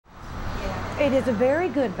It is a very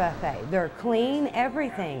good buffet. They're clean,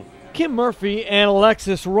 everything. Kim Murphy and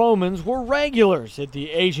Alexis Romans were regulars at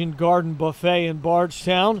the Asian Garden Buffet in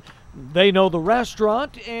Bardstown. They know the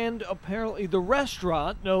restaurant, and apparently the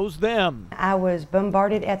restaurant knows them. I was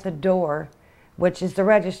bombarded at the door, which is the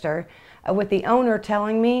register, with the owner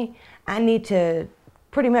telling me I need to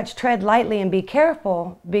pretty much tread lightly and be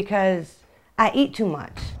careful because I eat too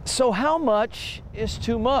much. So how much is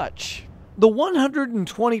too much? The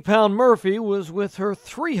 120-pound Murphy was with her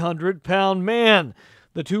 300-pound man.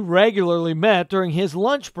 The two regularly met during his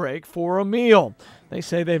lunch break for a meal. They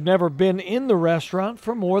say they've never been in the restaurant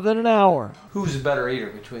for more than an hour. Who's the better eater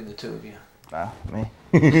between the two of you? Me.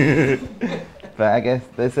 But I guess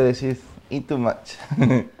they say she's eat too much.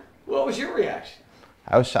 What was your reaction?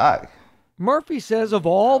 I was shocked. Murphy says of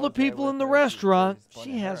all the people in the restaurant,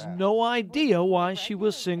 she has no idea why she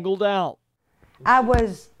was singled out. I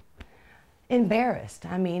was embarrassed.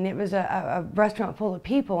 I mean, it was a restaurant full of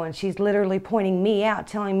people, and she's literally pointing me out,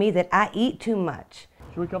 telling me that I eat too much.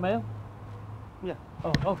 Should we come in? Yeah.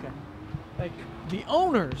 Oh, okay. Thank you. The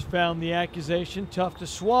owners found the accusation tough to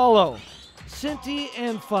swallow. Cinti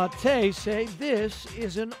and Fateh say this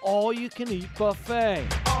is an all-you-can-eat buffet.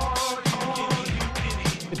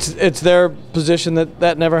 It's their position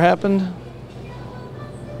that never happened?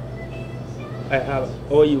 I have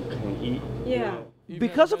all you can eat. Yeah.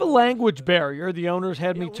 Because of a language barrier, the owners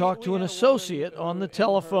had me talk to an associate on the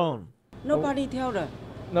telephone. Nobody tell her.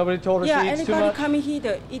 Nobody told her she eats too anybody much? coming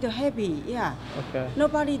here eat happy, yeah. Okay.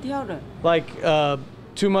 Nobody tell her. Like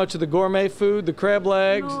too much of the gourmet food, the crab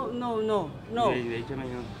legs? No.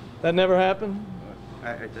 That never happened?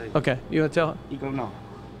 I tell you. Okay, you want to tell her? You go no.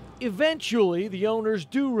 Eventually, the owners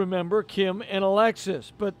do remember Kim and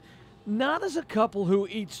Alexis, but not as a couple who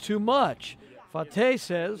eats too much. Fateh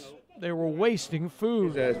says they were wasting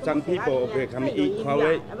food. Some people will come eat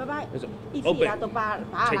quiet.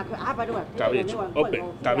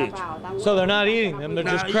 Open garbage. So they're not eating them, they're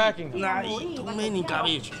just cracking them. Not eat too many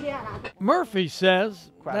garbage. Murphy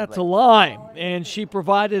says that's a lie, and she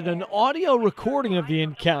provided an audio recording of the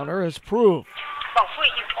encounter as proof.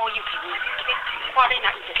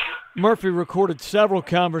 Murphy recorded several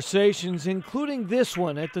conversations, including this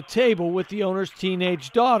one at the table with the owner's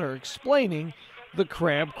teenage daughter, explaining the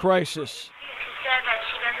crab crisis. She said that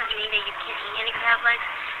she doesn't mean that you can't eat any crab legs,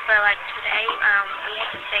 but like today, we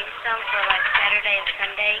have to save some for like Saturday and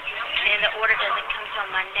Sunday, and the order doesn't come till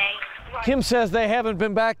Monday. Kim says they haven't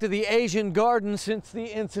been back to the Asian Garden since the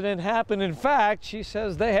incident happened. In fact, she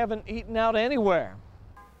says they haven't eaten out anywhere.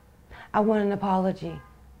 I want an apology.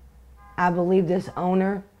 I believe this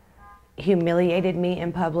owner humiliated me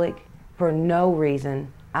in public for no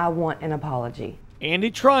reason. I want an apology.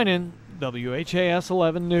 Andy Trinan, WHAS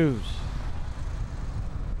 11 News.